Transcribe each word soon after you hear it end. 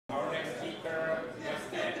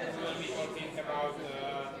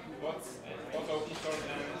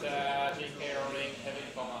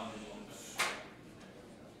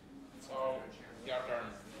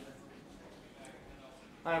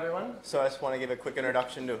so I just want to give a quick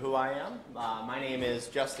introduction to who I am. My name is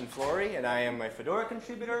Justin Flory, and I am a Fedora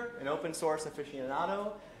contributor, an open source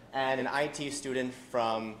aficionado, and an IT student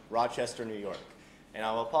from Rochester, New York. And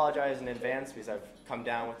I'll apologize in advance because I've come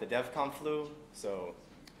down with the DevConf flu, so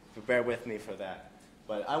bear with me for that.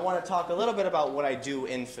 But I want to talk a little bit about what I do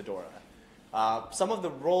in Fedora. Some of the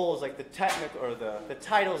roles, like the technical or the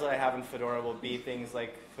titles that I have in Fedora, will be things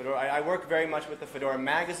like Fedora. I work very much with the Fedora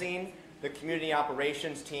magazine, the community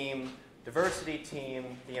operations team, diversity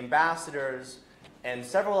team, the ambassadors, and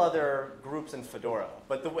several other groups in Fedora.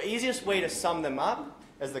 But the easiest way to sum them up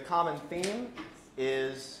as the common theme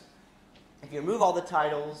is, if you remove all the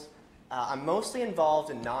titles, I'm mostly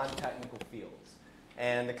involved in non-technical fields.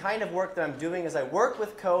 And the kind of work that I'm doing is I work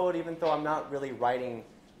with code even though I'm not really writing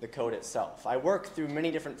the code itself. I work through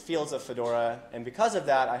many different fields of Fedora, and because of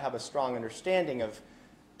that, I have a strong understanding of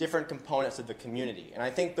different components of the community. And I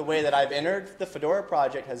think the way that I've entered the Fedora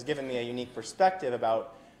project has given me a unique perspective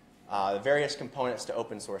about the various components to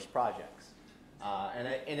open source projects. And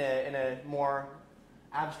in a more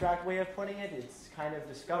abstract way of putting it, it's kind of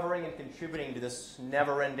discovering and contributing to this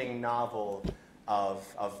never-ending novel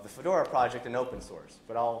of the Fedora project and open source.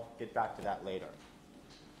 But I'll get back to that later.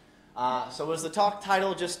 So was the talk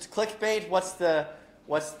title just clickbait? What's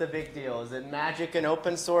the big deal? Is it magic and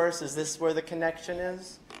open source? Is this where the connection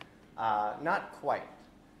is? Not quite.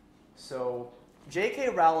 So J K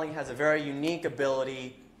Rowling has a very unique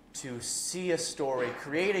ability to see a story,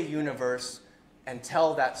 create a universe, and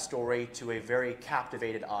tell that story to a very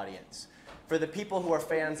captivated audience. For the people who are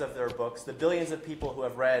fans of their books, the billions of people who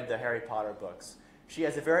have read the Harry Potter books, she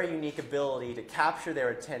has a very unique ability to capture their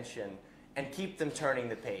attention and keep them turning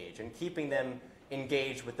the page and keeping them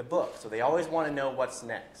engaged with the book. So they always want to know what's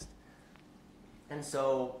next. And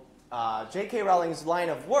so J K Rowling's line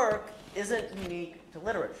of work isn't unique to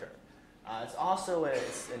literature. It's also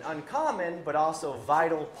an uncommon but also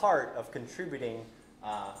vital part of contributing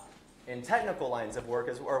in technical lines of work,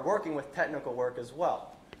 or working with technical work as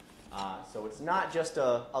well. So it's not just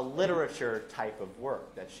a literature type of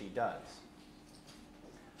work that she does.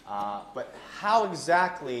 But how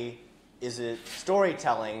exactly is it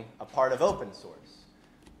storytelling a part of open source?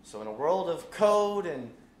 So in a world of code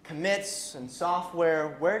and commits and software,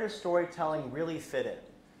 where does storytelling really fit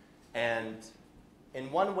in? And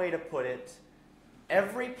in one way to put it,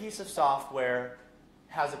 every piece of software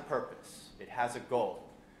has a purpose. It has a goal.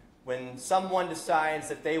 When someone decides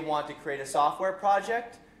that they want to create a software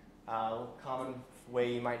project, a common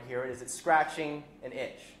way you might hear it is it's scratching an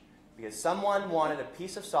itch. Because someone wanted a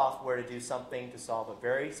piece of software to do something to solve a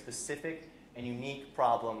very specific and unique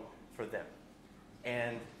problem for them.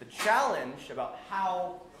 And the challenge about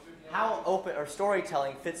how open or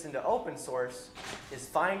storytelling fits into open source is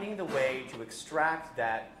finding the way to extract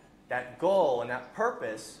that goal and that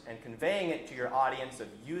purpose and conveying it to your audience of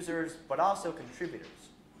users, but also contributors.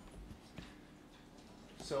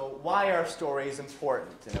 So why are stories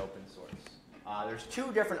important in open source? There's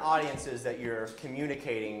two different audiences that you're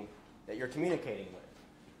communicating with.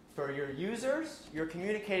 For your users, you're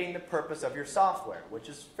communicating the purpose of your software, which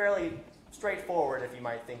is fairly straightforward if you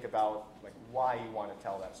might think about like why you want to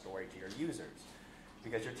tell that story to your users.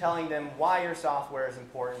 Because you're telling them why your software is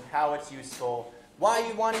important, how it's useful, why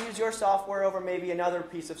you want to use your software over maybe another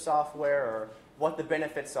piece of software, or what the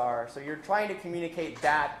benefits are. So you're trying to communicate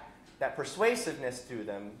that persuasiveness to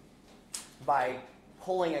them by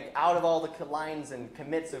pulling out of all the lines and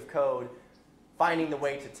commits of code, finding the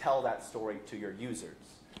way to tell that story to your users.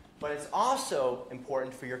 But it's also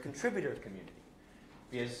important for your contributor community,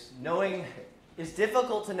 because it's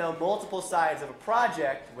difficult to know multiple sides of a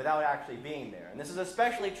project without actually being there. And this is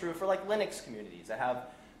especially true for like Linux communities that have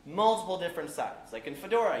multiple different sides. Like in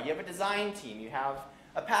Fedora, you have a design team, you have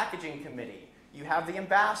a packaging committee, you have the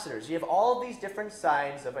ambassadors, you have all of these different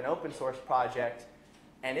sides of an open source project,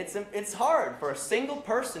 and it's hard for a single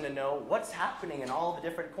person to know what's happening in all the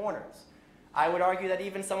different corners. I would argue that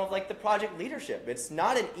even some of like the project leadership, it's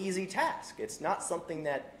not an easy task. It's not something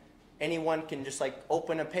that anyone can just like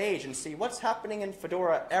open a page and see what's happening in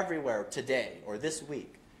Fedora everywhere today or this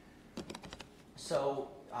week. So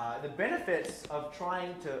the benefits of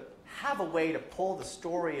trying to have a way to pull the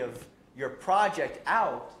story of your project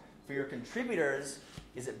out for your contributors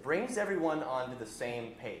is it brings everyone onto the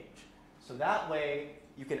same page. So that way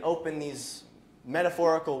you can open these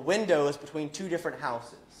metaphorical windows between two different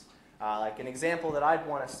houses. Like an example that I'd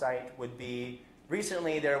want to cite would be,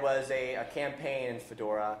 recently there was a campaign in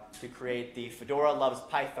Fedora to create the Fedora Loves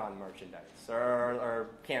Python merchandise, or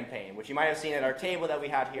campaign, which you might have seen at our table that we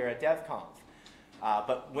had here at DevConf.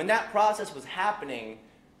 But when that process was happening,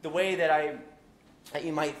 the way that I that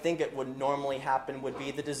you might think it would normally happen would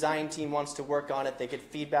be the design team wants to work on it, they get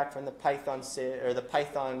feedback from the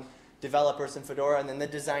Python developers in Fedora, and then the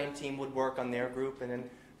design team would work on their group and then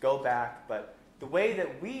go back. But the way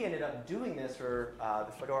that we ended up doing this for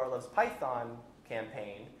the Fedora Loves Python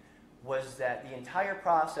campaign was that the entire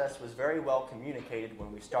process was very well communicated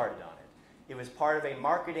when we started on it. It was part of a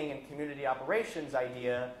marketing and community operations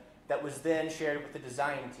idea that was then shared with the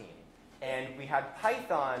design team. And we had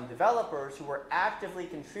Python developers who were actively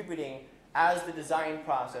contributing as the design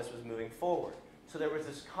process was moving forward. So there was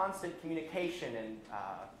this constant communication and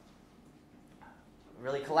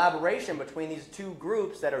really collaboration between these two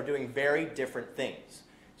groups that are doing very different things.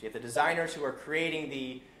 So you have the designers who are creating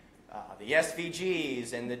the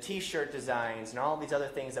SVGs and the t-shirt designs and all these other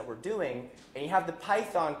things that we're doing, and you have the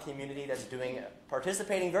Python community that's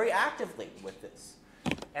participating very actively with this.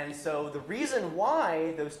 And so the reason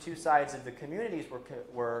why those two sides of the communities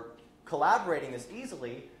were collaborating this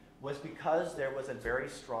easily was because there was a very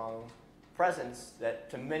strong presence that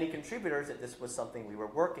to many contributors that this was something we were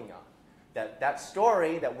working on. That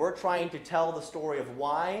story, that we're trying to tell the story of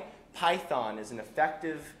why Python is an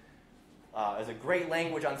effective, is a great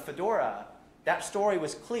language on Fedora, that story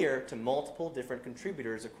was clear to multiple different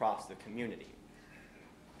contributors across the community.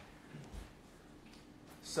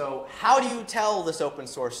 So how do you tell this open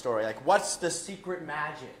source story? Like, what's the secret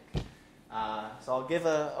magic? So I'll give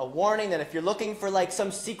a warning that if you're looking for like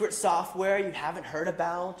some secret software you haven't heard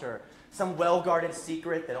about, or some well-guarded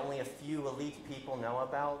secret that only a few elite people know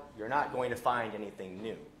about, you're not going to find anything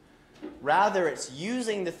new. Rather, it's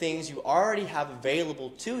using the things you already have available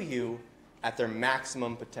to you at their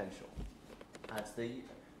maximum potential. That's the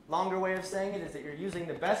longer way of saying it, is that you're using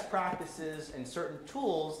the best practices and certain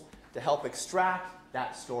tools to help extract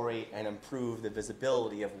that story and improve the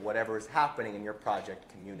visibility of whatever is happening in your project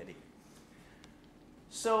community.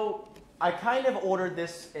 So I kind of ordered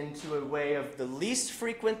this into a way of the least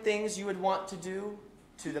frequent things you would want to do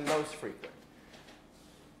to the most frequent.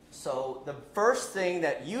 So the first thing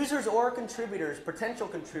that users or contributors, potential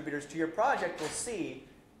contributors to your project will see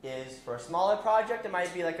is, for a smaller project, it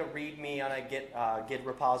might be like a README on a Git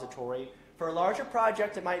repository. For a larger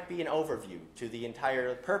project, it might be an overview to the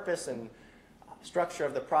entire purpose and structure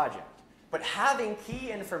of the project. But having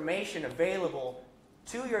key information available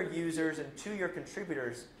to your users and to your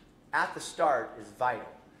contributors at the start is vital.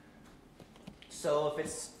 So if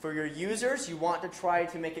it's for your users, you want to try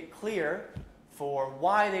to make it clear for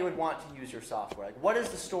why they would want to use your software. Like, what is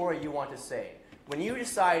the story you want to say? When you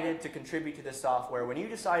decided to contribute to this software, when you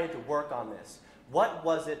decided to work on this, what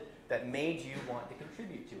was it that made you want to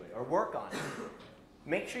contribute to it or work on it?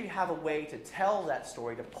 Make sure you have a way to tell that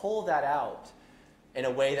story, to pull that out in a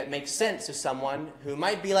way that makes sense to someone who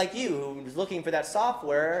might be like you, who's looking for that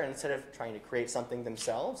software, and instead of trying to create something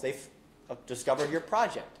themselves, they've discovered your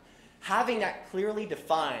project. Having that clearly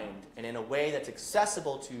defined and in a way that's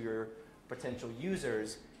accessible to your potential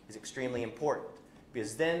users is extremely important,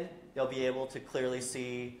 because then they'll be able to clearly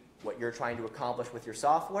see what you're trying to accomplish with your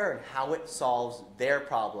software and how it solves their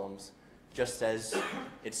problems, just as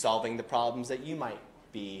it's solving the problems that you might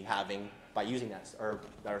be having by using that, or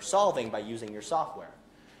solving by using your software.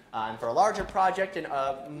 And for a larger project,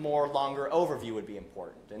 a more longer overview would be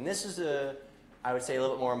important. And this is, I would say, a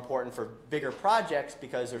little bit more important for bigger projects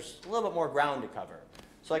because there's a little bit more ground to cover.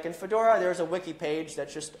 So like in Fedora, there's a wiki page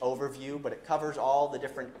that's just overview, but it covers all the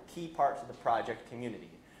different key parts of the project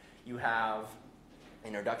community. You have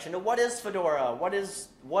introduction to what is Fedora, what is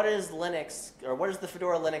Linux, or what is the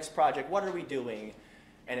Fedora Linux project, what are we doing?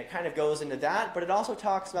 And it kind of goes into that, but it also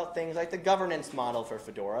talks about things like the governance model for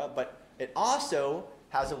Fedora, but it also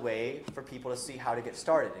has a way for people to see how to get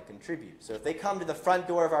started and contribute. So if they come to the front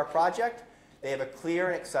door of our project, they have a clear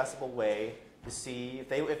and accessible way to see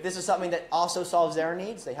if this is something that also solves their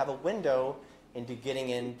needs. They have a window into getting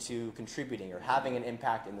into contributing or having an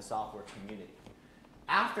impact in the software community.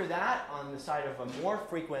 After that, on the side of a more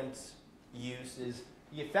frequent use, is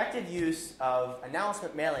the effective use of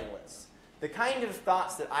announcement mailing lists. The kind of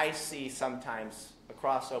thoughts that I see sometimes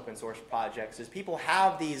across open source projects is people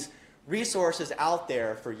have these resources out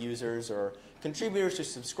there for users or contributors to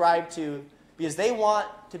subscribe to because they want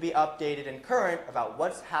to be updated and current about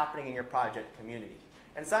what's happening in your project community.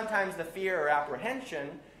 And sometimes the fear or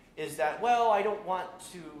apprehension is that, well, I don't want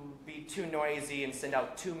to be too noisy and send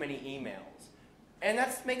out too many emails. And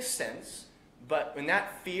that makes sense, but when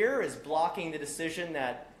that fear is blocking the decision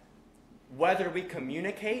that whether we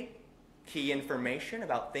communicate key information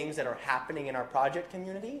about things that are happening in our project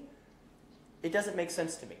community, it doesn't make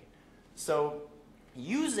sense to me. So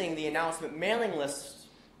using the announcement mailing lists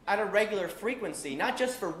at a regular frequency, not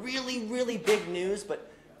just for really, really big news,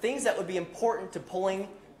 but things that would be important to pulling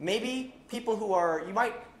maybe people who are, you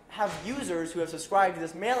might have users who have subscribed to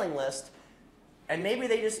this mailing list, and maybe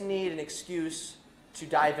they just need an excuse to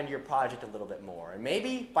dive into your project a little bit more. And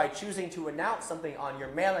maybe by choosing to announce something on your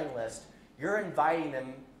mailing list, you're inviting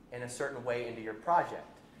them in a certain way into your project.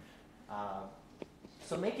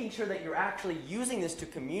 So making sure that you're actually using this to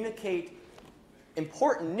communicate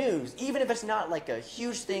important news, even if it's not like a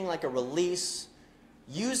huge thing like a release,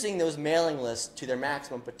 using those mailing lists to their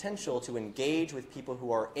maximum potential to engage with people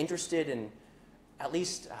who are interested and at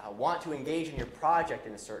least want to engage in your project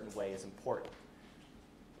in a certain way is important.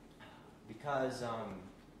 Because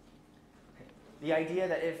the idea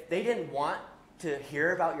that if they didn't want to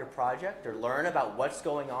hear about your project or learn about what's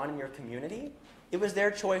going on in your community, it was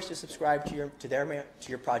their choice to subscribe to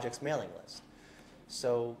your project's mailing list.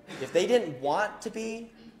 So if they didn't want to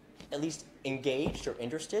be at least engaged or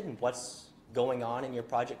interested in what's going on in your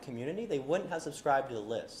project community, they wouldn't have subscribed to the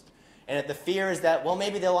list. And if the fear is that, well,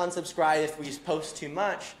 maybe they'll unsubscribe if we just post too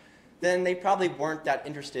much, then they probably weren't that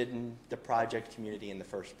interested in the project community in the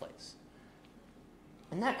first place.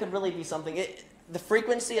 And that could really be something, the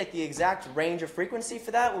frequency, like the exact range of frequency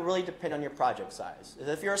for that will really depend on your project size.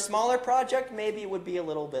 If you're a smaller project, maybe it would be a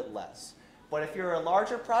little bit less. But if you're a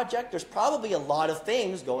larger project, there's probably a lot of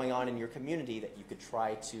things going on in your community that you could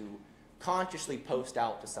try to consciously post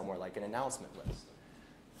out to somewhere like an announcement list.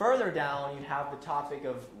 Further down, you have the topic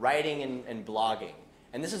of writing and blogging.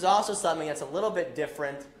 And this is also something that's a little bit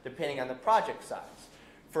different depending on the project size.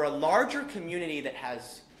 For a larger community that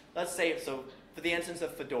has, let's say, so for the instance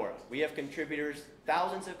of Fedora, we have contributors,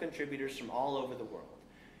 thousands of contributors from all over the world.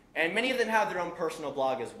 And many of them have their own personal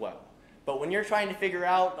blog as well. But when you're trying to figure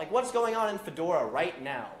out, like, what's going on in Fedora right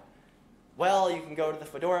now, well, you can go to the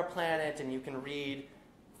Fedora Planet and you can read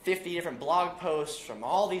 50 different blog posts from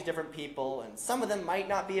all these different people, and some of them might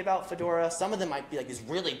not be about Fedora, some of them might be like these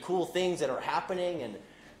really cool things that are happening, and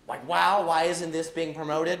like, wow, why isn't this being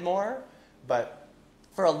promoted more? But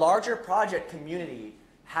for a larger project community,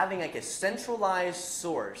 having like a centralized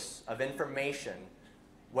source of information,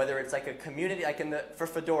 whether it's like a community, like for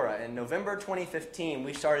Fedora, in November 2015,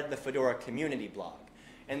 we started the Fedora community blog.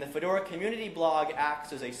 And the Fedora community blog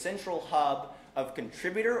acts as a central hub of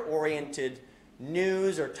contributor-oriented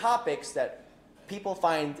news or topics that people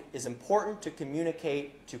find is important to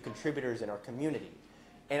communicate to contributors in our community.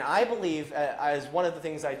 And I believe, as one of the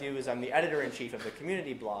things I do is I'm the editor-in-chief of the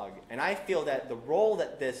community blog, and I feel that the role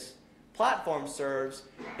that this platform serves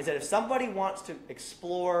is that if somebody wants to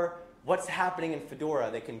explore what's happening in Fedora,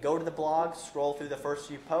 they can go to the blog, scroll through the first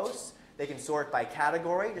few posts, they can sort by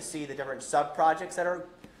category to see the different sub-projects that are,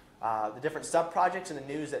 the different sub-projects and the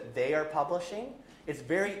news that they are publishing. It's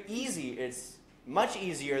very easy, it's much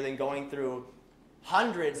easier than going through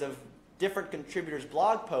hundreds of different contributors'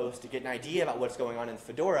 blog posts to get an idea about what's going on in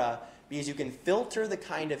Fedora, because you can filter the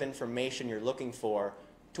kind of information you're looking for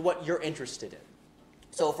to what you're interested in.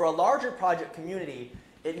 So for a larger project community,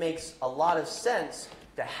 it makes a lot of sense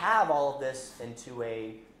to have all of this into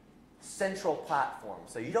a central platform.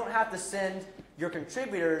 So you don't have to send your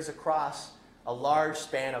contributors across a large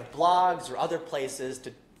span of blogs or other places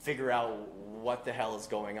to figure out what the hell is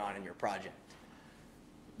going on in your project.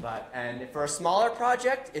 And for a smaller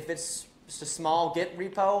project, if it's just a small Git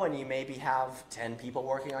repo and you maybe have 10 people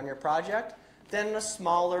working on your project, then a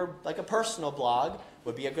smaller, like a personal blog,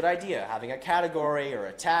 would be a good idea. Having a category or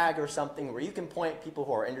a tag or something where you can point people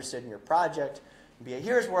who are interested in your project.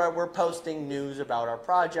 Here's where we're posting news about our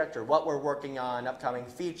project or what we're working on, upcoming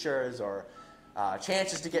features or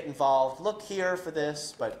chances to get involved. Look here for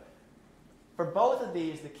this. But for both of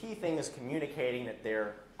these, the key thing is communicating that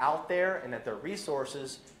they're out there and that they're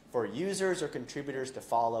resources for users or contributors to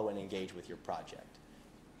follow and engage with your project.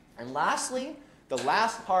 And lastly, the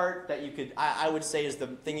last part that you could, I would say is the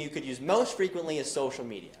thing you could use most frequently is social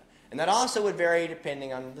media. And that also would vary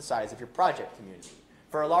depending on the size of your project community.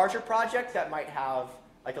 For a larger project that might have,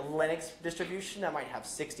 like a Linux distribution that might have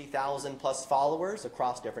 60,000 plus followers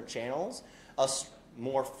across different channels, a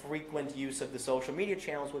more frequent use of the social media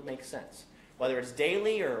channels would make sense. Whether it's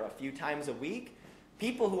daily or a few times a week,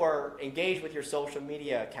 people who are engaged with your social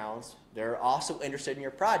media accounts, they're also interested in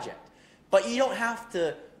your project. But you don't have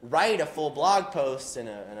to write a full blog post in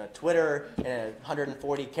a Twitter, in a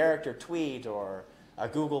 140-character tweet or a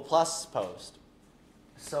Google Plus post.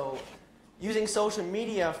 So using social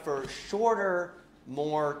media for shorter,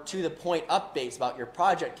 more to-the-point updates about your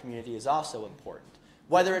project community is also important.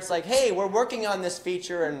 Whether it's like, hey, we're working on this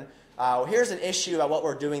feature and here's an issue about what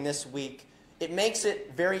we're doing this week. it makes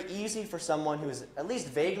it very easy for someone who's at least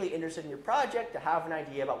vaguely interested in your project to have an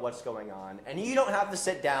idea about what's going on. And you don't have to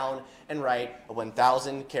sit down and write a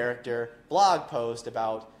 1,000-character blog post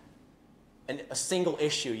about a single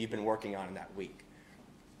issue you've been working on in that week.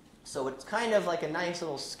 So it's kind of like a nice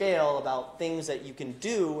little scale about things that you can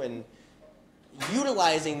do and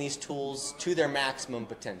utilizing these tools to their maximum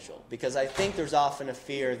potential. Because I think there's often a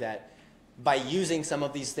fear that by using some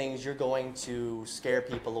of these things, you're going to scare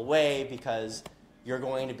people away because you're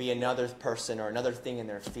going to be another person or another thing in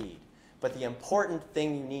their feed. But the important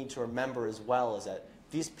thing you need to remember as well is that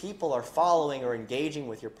these people are following or engaging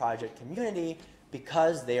with your project community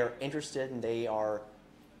because they are interested and they are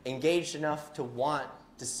engaged enough to want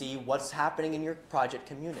to see what's happening in your project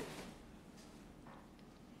community.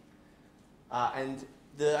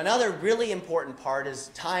 Another really important part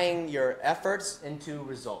is tying your efforts into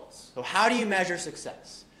results. So how do you measure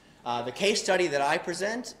success? The case study that I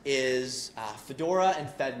present is Fedora and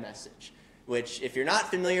FedMessage, which if you're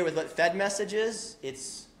not familiar with what FedMessage is,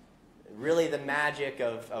 it's really the magic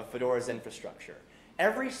of Fedora's infrastructure.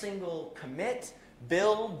 Every single commit,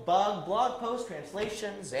 build, bug, blog post,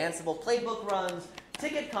 translations, Ansible playbook runs,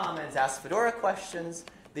 ticket comments, ask Fedora questions,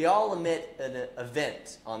 they all emit an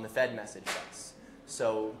event on the FedMessage bus.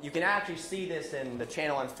 So you can actually see this in the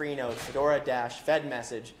channel on Freenode,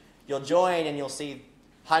 Fedora-FedMessage. You'll join and you'll see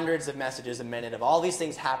hundreds of messages a minute of all these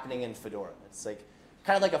things happening in Fedora. It's like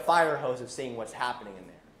kind of like a fire hose of seeing what's happening in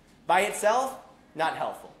there. By itself, not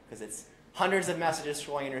helpful, because it's hundreds of messages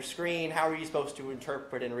scrolling on your screen. How are you supposed to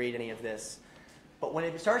interpret and read any of this? But when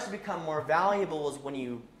it starts to become more valuable is when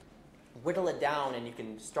you whittle it down and you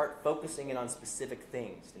can start focusing in on specific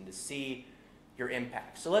things and to see your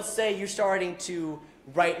impact. So let's say you're starting to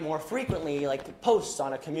write more frequently, like posts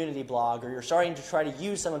on a community blog, or you're starting to try to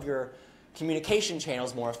use some of your communication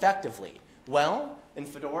channels more effectively. Well, in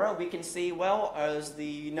Fedora, we can see, well, as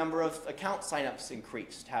the number of account signups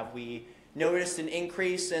increased, have we noticed an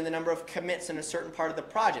increase in the number of commits in a certain part of the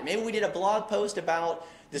project? Maybe we did a blog post about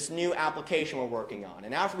this new application we're working on,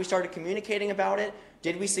 and after we started communicating about it,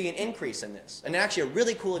 did we see an increase in this? And actually, a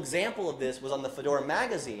really cool example of this was on the Fedora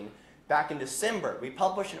magazine. Back in December, we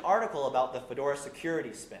published an article about the Fedora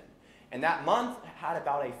security spin. And that month had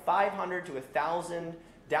about a 500 to 1,000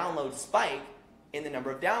 download spike in the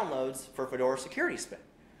number of downloads for Fedora security spin.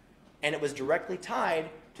 And it was directly tied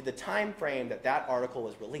to the time frame that that article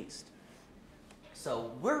was released.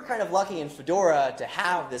 So we're kind of lucky in Fedora to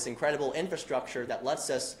have this incredible infrastructure that lets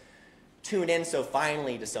us tune in so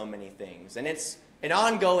finely to so many things. And it's an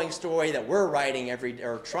ongoing story that we're writing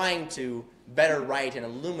or trying to better write and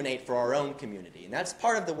illuminate for our own community. And that's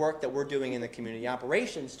part of the work that we're doing in the community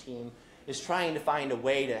operations team, is trying to find a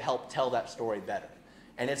way to help tell that story better.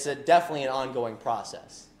 And it's definitely an ongoing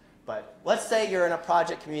process. But let's say you're in a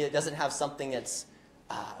project community that doesn't have something that's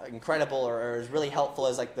incredible or is really helpful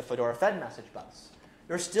as like the Fedora FedMessage bus.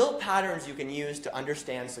 There are still patterns you can use to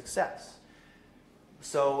understand success.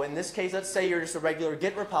 So in this case, let's say you're just a regular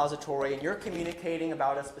Git repository and you're communicating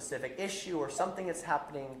about a specific issue or something that's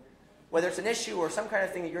happening, whether it's an issue or some kind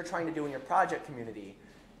of thing that you're trying to do in your project community.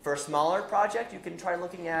 For a smaller project, you can try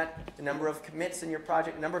looking at the number of commits in your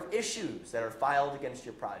project, the number of issues that are filed against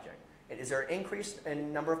your project. Is there an increase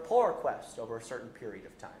in number of pull requests over a certain period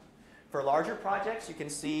of time? For larger projects, you can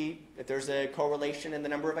see if there's a correlation in the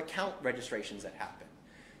number of account registrations that happen.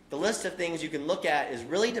 The list of things you can look at is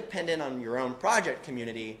really dependent on your own project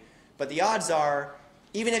community, but the odds are,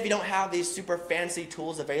 even if you don't have these super fancy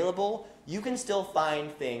tools available, you can still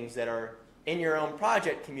find things that are in your own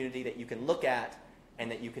project community that you can look at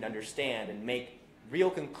and that you can understand and make real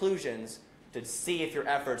conclusions to see if your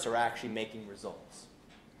efforts are actually making results.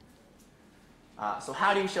 So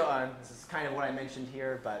how do you show, this is kind of what I mentioned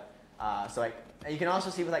here, but you can also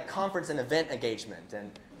see with like conference and event engagement.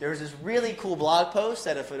 And there's this really cool blog post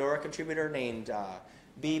that a Fedora contributor named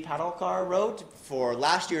B. Padalkar wrote for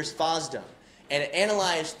last year's FOSDEM. And it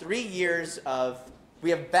analyzed 3 years of, we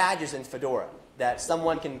have badges in Fedora that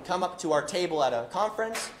someone can come up to our table at a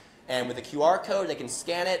conference, and with a QR code, they can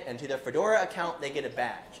scan it, and to their Fedora account, they get a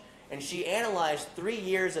badge. And she analyzed 3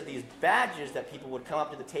 years of these badges that people would come up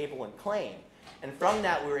to the table and claim. And from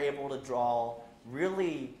that, we were able to draw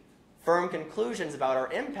really firm conclusions about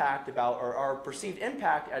our impact, about our perceived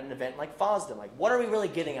impact at an event like FOSDEM. Like, what are we really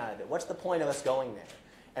getting out of it? What's the point of us going there?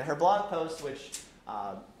 And her blog post, which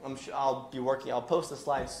I'll post the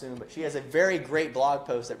slides soon, but she has a very great blog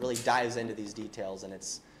post that really dives into these details, and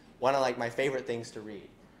it's one of like my favorite things to read.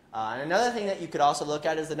 And another thing that you could also look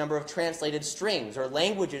at is the number of translated strings or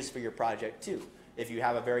languages for your project too, if you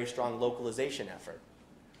have a very strong localization effort.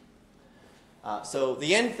 So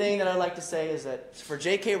the end thing that I'd like to say is that for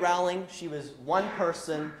J K Rowling, she was one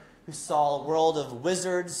person who saw a world of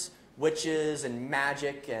wizards, witches, and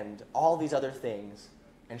magic, and all these other things,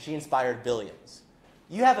 and she inspired billions.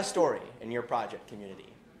 You have a story in your project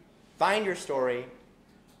community. Find your story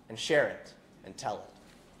and share it and tell it.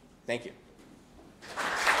 Thank you.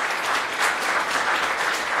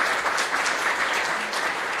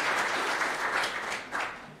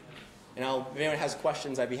 And if anyone has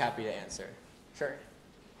questions, I'd be happy to answer. Sure.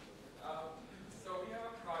 So we have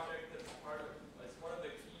a project that's it's one of the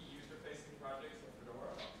key user-facing projects of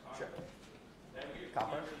Fedora. Sure. And we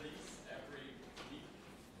release every week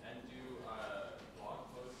and do blog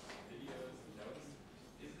posts, videos, and notes.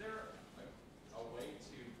 Is there a way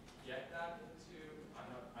to get that into?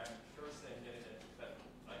 I'm sure saying get it that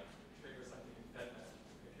trigger something in FedMessage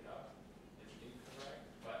to pick it up is incorrect,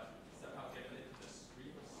 but somehow get it into the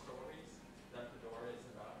stream of stories that Fedora is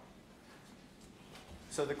about.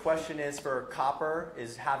 So the question is for Copper,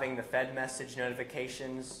 is having the Fed message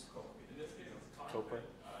notifications. In this case, it's Cockpit.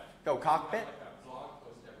 Cockpit. Oh, Cockpit? Like a blog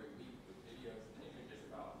post every week with videos and images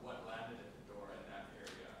about what landed in Fedora in that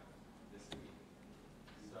area this week.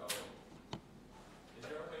 So, is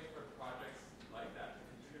there a way for projects like that to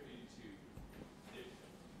contribute to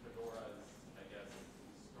Fedora's, I guess,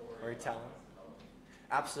 storytelling?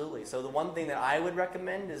 Absolutely. So the one thing that I would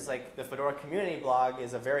recommend is like the Fedora community blog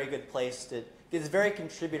is a very good place to. It's very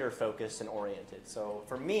contributor focused and oriented. So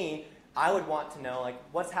for me, I would want to know like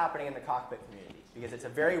what's happening in the Cockpit community because it's a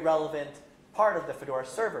very relevant part of the Fedora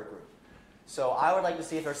server group. So I would like to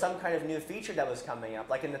see if there's some kind of new feature that was coming up,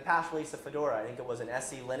 like in the past release of Fedora. I think it was an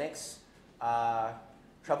SE Linux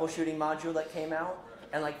troubleshooting module that came out,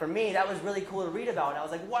 and like for me, that was really cool to read about. And I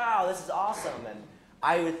was like, wow, this is awesome. And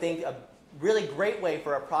I would think a really great way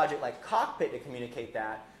for a project like Cockpit to communicate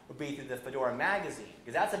that would be through the Fedora magazine,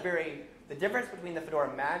 because that's the difference between the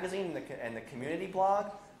Fedora magazine and the community blog.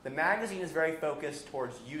 The magazine is very focused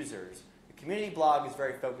towards users. The community blog is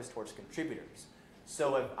very focused towards contributors.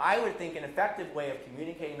 So if I would think an effective way of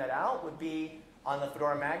communicating that out would be on the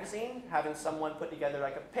Fedora magazine, having someone put together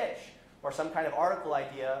like a pitch or some kind of article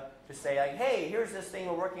idea to say like, hey, here's this thing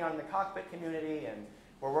we're working on in the Cockpit community, and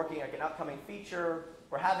we're working like an upcoming feature.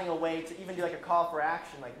 We're having a way to even do like a call for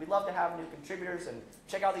action. Like, we'd love to have new contributors and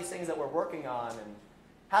check out these things that we're working on, and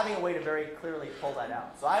having a way to very clearly pull that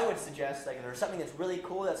out. So I would suggest like if there's something that's really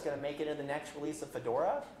cool that's going to make it in the next release of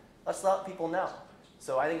Fedora, let's let people know.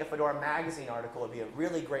 So I think a Fedora magazine article would be a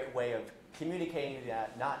really great way of communicating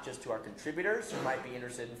that not just to our contributors who might be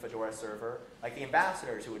interested in Fedora server, like the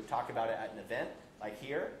ambassadors who would talk about it at an event like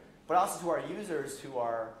here, but also to our users who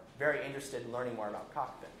are very interested in learning more about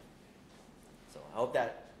Cockpit. So I hope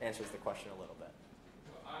that answers the question a little bit.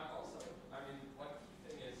 One key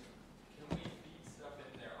thing is, can we feed stuff in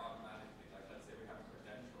there automatically? Like, let's say we have a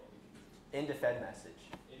credential. Into FedMessage.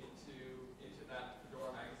 Into that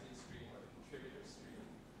Fedora magazine stream or the contributor stream.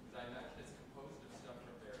 Because I imagine it's composed of stuff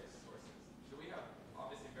from various sources. So we have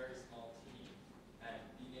obviously a very small team, and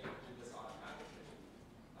being able to do this automatically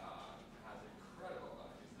has incredible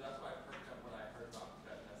value. So that's why I perked up when I heard about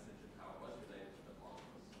FedMessage and how it was related to the blog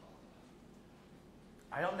post and all of that.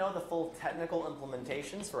 I don't know the full technical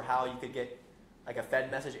implementations for how you could get like a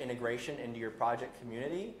FedMessage integration into your project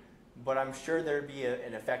community, but I'm sure there'd be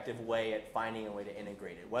an effective way at finding a way to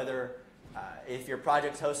integrate it. Whether if your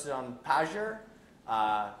project's hosted on Pazure,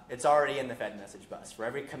 it's already in the FedMessage bus. For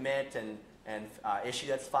every commit and issue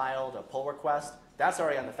that's filed, a pull request, that's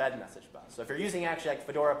already on the FedMessage bus. So if you're using actually like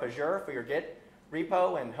Fedora Pazure for your Git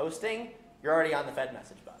repo and hosting, you're already on the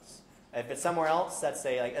FedMessage bus. If it's somewhere else, let's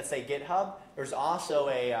say GitHub, there's also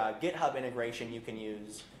a GitHub integration you can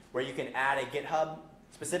use where you can add a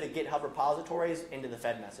specific GitHub repositories into the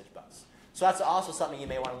FedMessage bus. So that's also something you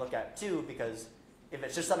may want to look at too, because if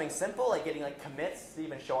it's just something simple, like getting like commits to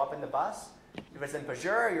even show up in the bus, if it's in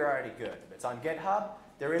Pazure, you're already good. If it's on GitHub,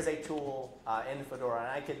 there is a tool in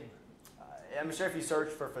Fedora, and I'm sure if you search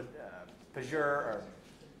for Pazure or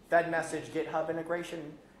FedMessage GitHub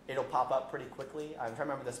integration, it'll pop up pretty quickly. I'm trying to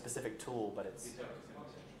remember the specific tool, but it's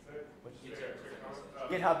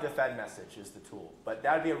GitHub to FedMessage is the tool. But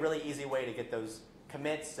that would be a really easy way to get those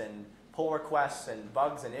commits and pull requests and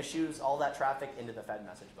bugs and issues, all that traffic into the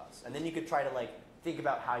FedMessage bus. And then you could try to like think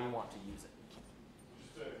about how you want to use it.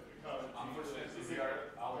 Just a comment. Unfortunately, we are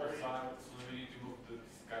out of time, so we need to move the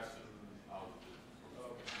discussion out.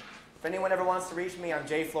 If anyone ever wants to reach me, I'm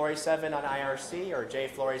jflory7 on IRC or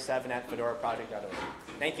jflory7 at fedoraproject.org.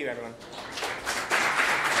 Thank you, everyone.